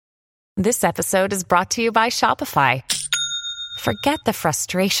This episode is brought to you by Shopify. Forget the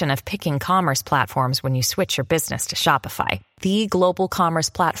frustration of picking commerce platforms when you switch your business to Shopify, the global commerce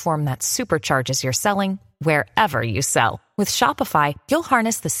platform that supercharges your selling wherever you sell. With Shopify, you'll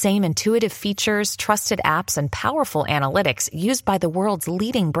harness the same intuitive features, trusted apps, and powerful analytics used by the world's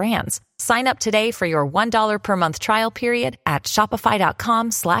leading brands. Sign up today for your $1 per month trial period at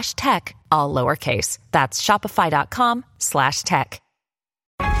shopify.com/tech, all lowercase. That's shopify.com/tech.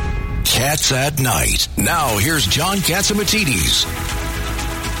 Cats at Night. Now, here's John Catsimatidis.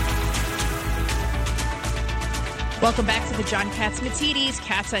 Welcome back to the John Catsimatidis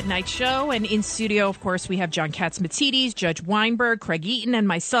Cats at Night show. And in studio, of course, we have John Catsimatidis, Judge Weinberg, Craig Eaton, and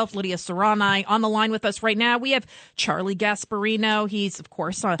myself, Lydia Serrani. On the line with us right now, we have Charlie Gasparino. He's, of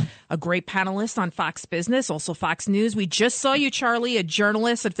course, a great panelist on Fox Business, also Fox News. We just saw you, Charlie, a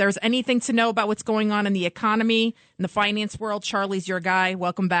journalist. If there's anything to know about what's going on in the economy, in the finance world, Charlie's your guy.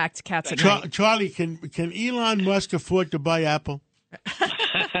 Welcome back to Cats at Night. Charlie, can Elon Musk afford to buy Apple?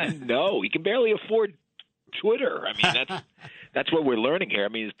 No, he can barely afford Twitter. I mean, that's what we're learning here. I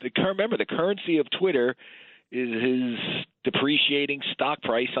mean, remember, the currency of Twitter is his depreciating stock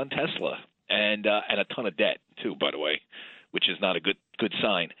price on Tesla and a ton of debt too, by the way, which is not a good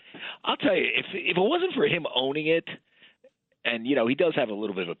sign. I'll tell you, if it wasn't for him owning it, and he does have a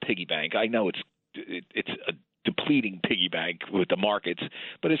little bit of a piggy bank. I know it's a depleting piggy bank with the markets,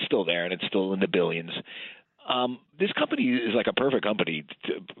 but it's still there and it's still in the billions. This company is like a perfect company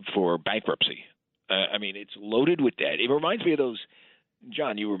for bankruptcy. I mean, it's loaded with debt. It reminds me of those,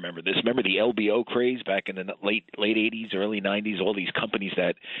 John, you remember this. Remember the LBO craze back in the late 80s, early 90s, all these companies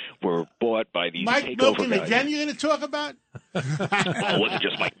that were bought by these Mike takeover Milken guys. again you're going to talk about? It wasn't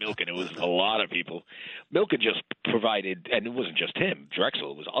just Mike Milken. It was a lot of people. Milken just provided, and it wasn't just him,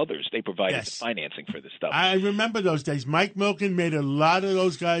 Drexel, it was others. They provided the financing for this stuff. I remember those days. Mike Milken made a lot of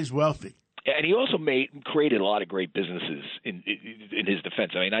those guys wealthy. And he also created a lot of great businesses in his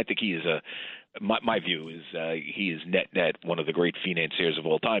defense. I mean, I think he is my view is he is net one of the great financiers of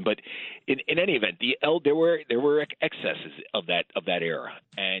all time. But in any event, there were excesses of that era,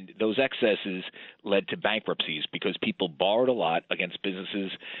 and those excesses led to bankruptcies because people borrowed a lot against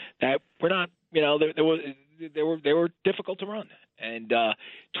businesses that were not, they were difficult to run. And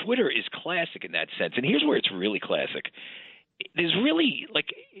Twitter is classic in that sense. And here's where it's really classic. There's really,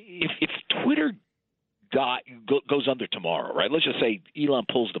 like, if Twitter goes under tomorrow, right? Let's just say Elon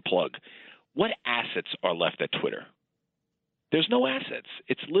pulls the plug. What assets are left at Twitter? There's no assets.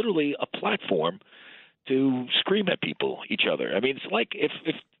 It's literally a platform to scream at each other. I mean, it's like if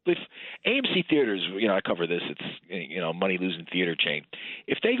AMC Theaters, I cover this. It's money-losing theater chain.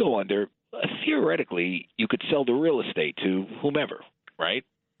 If they go under, theoretically, you could sell the real estate to whomever, right?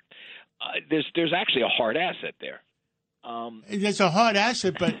 There's actually a hard asset there. There's a hard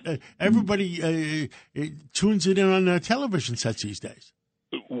asset, but everybody tunes it in on their television sets these days.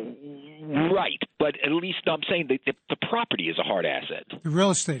 Right, but at least I'm saying that the property is a hard asset. The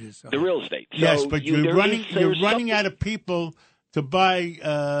real estate is. The real estate. So yes, but you're running out of people to buy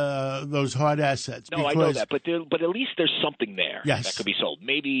those hard assets. No, I know that, but at least there's something there that could be sold.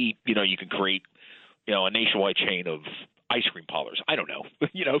 Maybe you can create a nationwide chain of ice cream parlors. I don't know.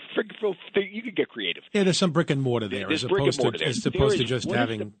 You can get creative. Yeah, there's some brick and mortar there, as opposed to just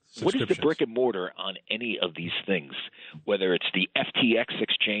having subscriptions. What is the brick and mortar on any of these things? Whether it's the FTX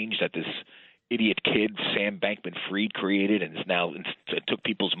exchange that this idiot kid Sam Bankman-Fried created and took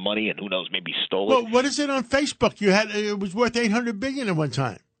people's money and who knows, maybe stole it. Well, what is it on Facebook? It was worth $800 billion at one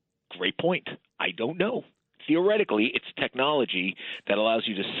time. Great point. I don't know. Theoretically, it's technology that allows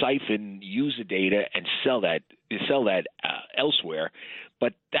you to siphon, use the data, and sell that elsewhere.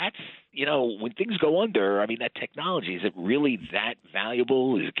 But that's, when things go under, I mean, that technology, is it really that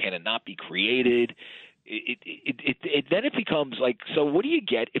valuable? Can it not be created? Then it becomes like, so what do you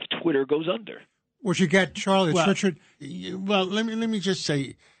get if Twitter goes under? What you get, Charlie? It's Richard. Well, let me just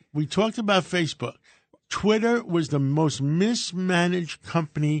say, we talked about Facebook. Twitter was the most mismanaged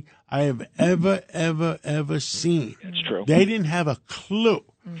company I have ever seen. That's true. They didn't have a clue.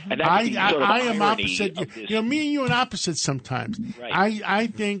 Mm-hmm. And I am opposite. Me and you are opposites sometimes. Right. I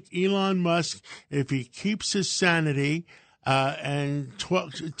think Elon Musk, if he keeps his sanity and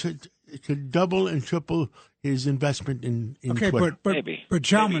could double and triple his investment in Twitter. But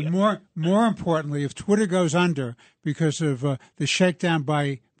gentlemen, more importantly, if Twitter goes under because of the shakedown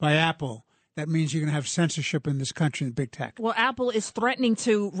by Apple, that means you're going to have censorship in this country in big tech. Well, Apple is threatening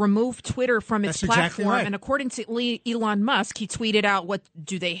to remove Twitter from its platform. Exactly right. And according to Elon Musk, he tweeted out,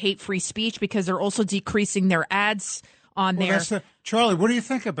 do they hate free speech? Because they're also decreasing their ads on there. Charlie, what do you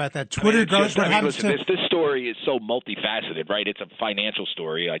think about that? Twitter goes. Listen, this story story is so multifaceted, right? It's a financial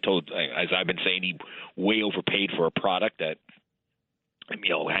story. As I've been saying, he way overpaid for a product that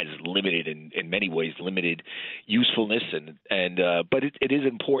has limited, in many ways, limited usefulness, but it is an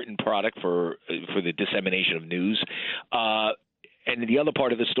important product for the dissemination of news. And the other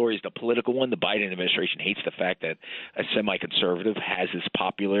part of the story is the political one. The Biden administration hates the fact that a semi-conservative has this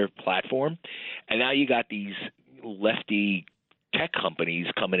popular platform, and now you got these lefty tech companies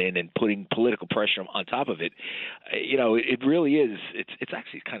coming in and putting political pressure on top of it. It really is. It's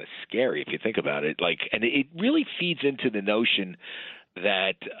actually kind of scary if you think about it. And it really feeds into the notion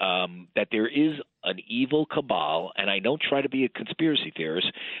that there is an evil cabal, and I don't try to be a conspiracy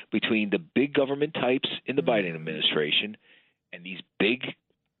theorist, between the big government types in the Biden administration and these big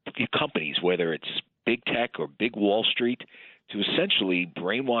companies, whether it's big tech or big Wall Street, to essentially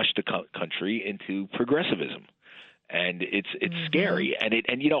brainwash the country into progressivism. And it's scary, and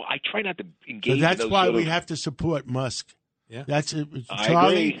I try not to engage. So that's why we have to support Musk. Yeah, that's it.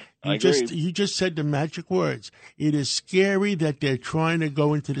 Charlie, I agree. You just said the magic words. It is scary that they're trying to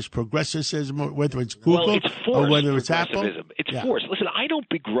go into this progressivism, whether it's Google or whether it's Apple. It's forced. Listen, I don't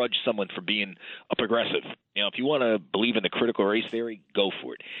begrudge someone for being a progressive. If you want to believe in the critical race theory, go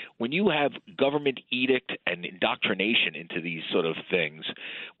for it. When you have government edict and indoctrination into these sort of things,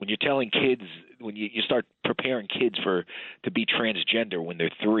 when you're telling kids, when you start preparing kids to be transgender when they're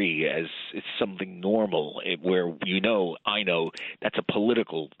 3 as it's something normal, where I know that's a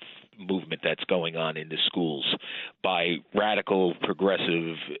political movement that's going on in the schools by radical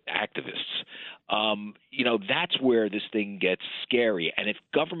progressive activists. That's where this thing gets scary. And if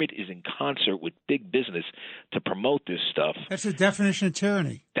government is in concert with big business to promote this stuff, that's the definition of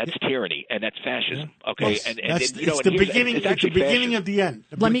tyranny. That's tyranny, and that's fascism. Yeah. Okay, it's the beginning. It's the beginning of the end.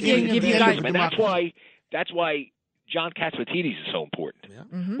 Let me give you guys, and that's why John Catsimatidis is so important. Yeah.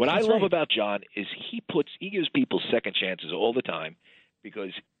 Mm-hmm, what I love about John is he gives people second chances all the time,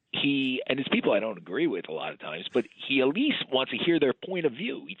 because and it's people I don't agree with a lot of times, but he at least wants to hear their point of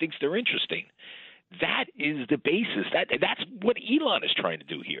view. He thinks they're interesting. That is the basis. That's what Elon is trying to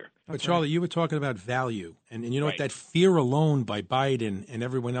do here. But Charlie, you were talking about value, and what, that fear alone by Biden and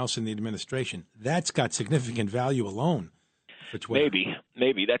everyone else in the administration, that's got significant value alone for Twitter.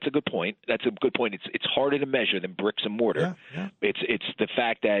 Maybe that's a good point. It's harder to measure than bricks and mortar. Yeah. It's the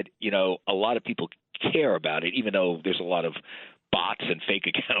fact that a lot of people care about it, even though there's a lot of bots and fake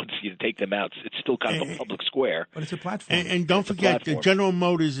accounts. You take them out, it's still kind of a public square. But it's a platform. And don't forget that General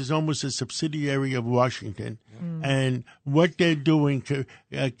Motors is almost a subsidiary of Washington. Mm. And what they're doing,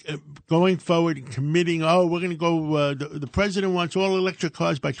 going forward and committing, we're going to go, the president wants all electric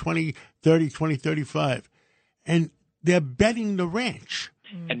cars by 2030, 2035. And they're betting the ranch.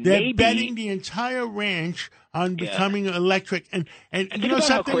 And they're betting the entire ranch on becoming electric, and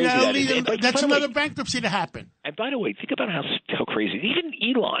something that's another bankruptcy to happen. And by the way, think about how crazy. Even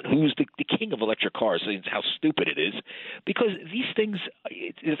Elon, who's the king of electric cars, how stupid it is, because these things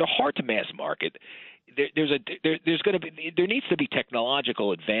they're hard to mass market. There needs to be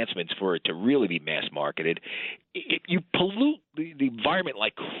technological advancements for it to really be mass marketed. You pollute the environment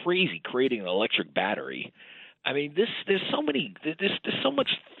like crazy, creating an electric battery. I mean, there's so much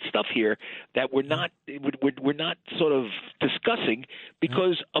stuff here that we're not sort of discussing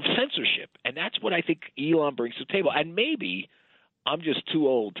because of censorship, and that's what I think Elon brings to the table. And maybe I'm just too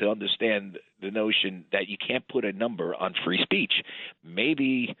old to understand the notion that you can't put a number on free speech.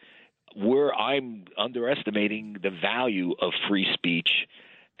 Maybe I'm underestimating the value of free speech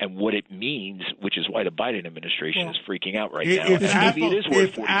and what it means, which is why the Biden administration is freaking out right now. Maybe it is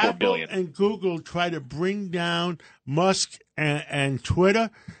worth $44 billion. And Google try to bring down Musk and Twitter,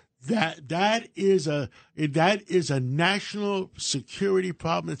 that is a national security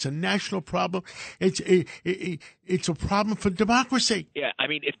problem. It's a national problem. It's a problem for democracy. Yeah, I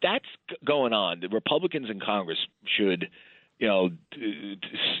mean, if that's going on, the Republicans in Congress should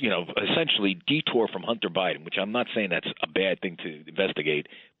essentially detour from Hunter Biden, which I'm not saying that's a bad thing to investigate,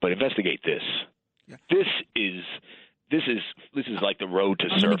 but investigate this. Yeah. This is like the road to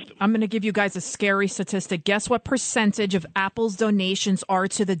serfdom. I'm going to give you guys a scary statistic. Guess what percentage of Apple's donations are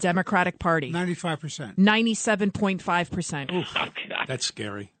to the Democratic Party? 95%. 97.5%. Oh, that's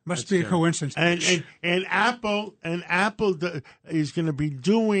scary. Must be a coincidence. And Apple is going to be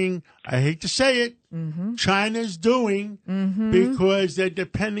doing, I hate to say it, China's doing, because they're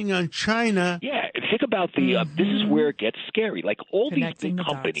depending on China. Yeah, think about this is where it gets scary. Like all these big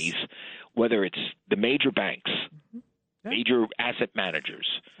companies, whether it's the major banks, major asset managers,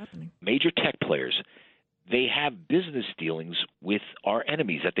 major tech players, they have business dealings with our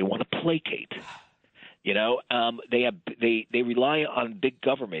enemies that they want to placate. They rely on big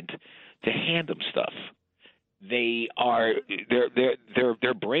government to hand them stuff. they're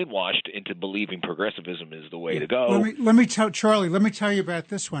brainwashed into believing progressivism is the way to go. Let me tell Charlie. Let me tell you about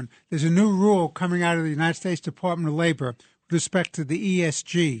this one. There's a new rule coming out of the United States Department of Labor with respect to the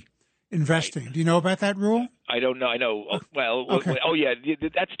ESG investing. Right. Do you know about that rule? I don't know. I know. Well, okay. Oh yeah,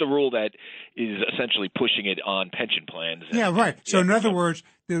 that's the rule that is essentially pushing it on pension plans. Yeah, right. So in other words,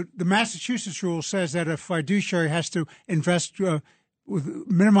 the Massachusetts rule says that a fiduciary has to invest with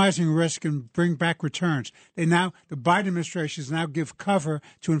minimizing risk and bring back returns. The Biden administration is now give cover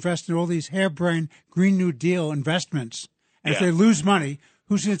to invest in all these harebrained Green New Deal investments. And if they lose money,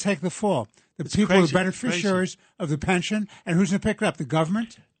 who's going to take the fall? The people who are beneficiaries of the pension, and who's going to pick it up? The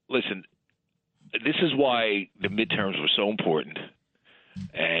government? Listen, this is why the midterms were so important.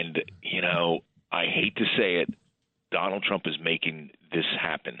 And, I hate to say it, Donald Trump is making this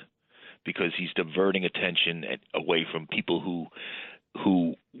happen because he's diverting attention away from people who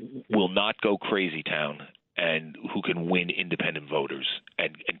will not go crazy town and who can win independent voters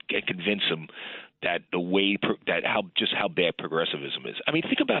and convince them that how bad progressivism is. I mean,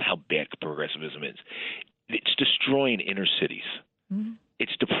 think about how bad progressivism is. It's destroying inner cities. Mm-hmm.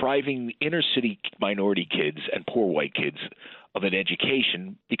 It's depriving inner city minority kids and poor white kids of an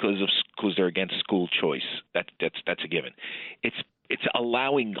education because they're against school choice. That's a given. It's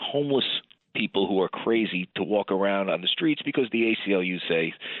allowing homeless people who are crazy to walk around on the streets because the ACLU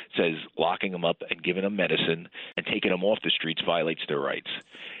says locking them up and giving them medicine and taking them off the streets violates their rights.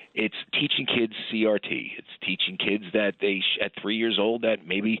 It's teaching kids CRT. It's teaching kids that at 3 years old that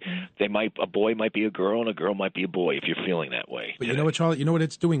maybe a boy might be a girl and a girl might be a boy if you're feeling that way. But you know what, Charlie? You know what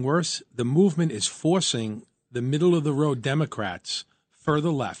it's doing worse? The movement is forcing the middle-of-the-road Democrats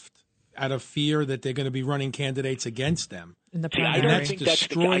further left out of fear that they're going to be running candidates against them. In the I don't think that's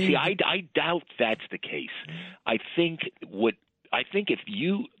the case. I doubt that's the case. I think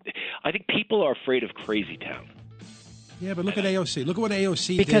people are afraid of Crazy Town. Yeah, but look at AOC. Look at what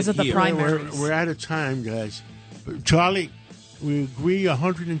AOC because did of the primaries. We're out of time, guys. Charlie, we agree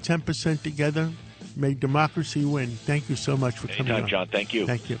 110% together. May democracy win. Thank you so much for coming on. John. Thank you.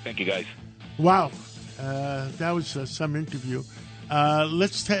 Thank you. Thank you, guys. Wow. That was some interview.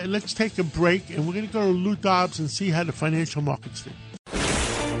 Let's take a break, and we're going to go to Lou Dobbs and see how the financial markets do.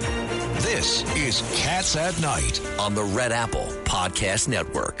 This is Cats at Night on the Red Apple Podcast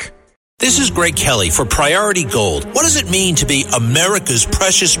Network. This is Greg Kelly for Priority Gold. What does it mean to be America's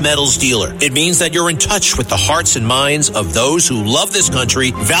precious metals dealer? It means that you're in touch with the hearts and minds of those who love this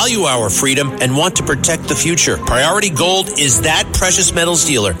country, value our freedom, and want to protect the future. Priority Gold is that precious metals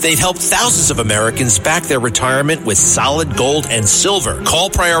dealer. They've helped thousands of Americans back their retirement with solid gold and silver.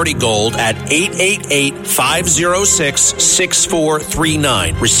 Call Priority Gold at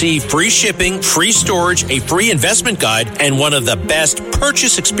 888-506-6439. Receive free shipping, free storage, a free investment guide, and one of the best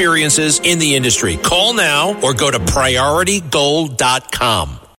purchase experiences in the industry. Call now or go to PriorityGold.com.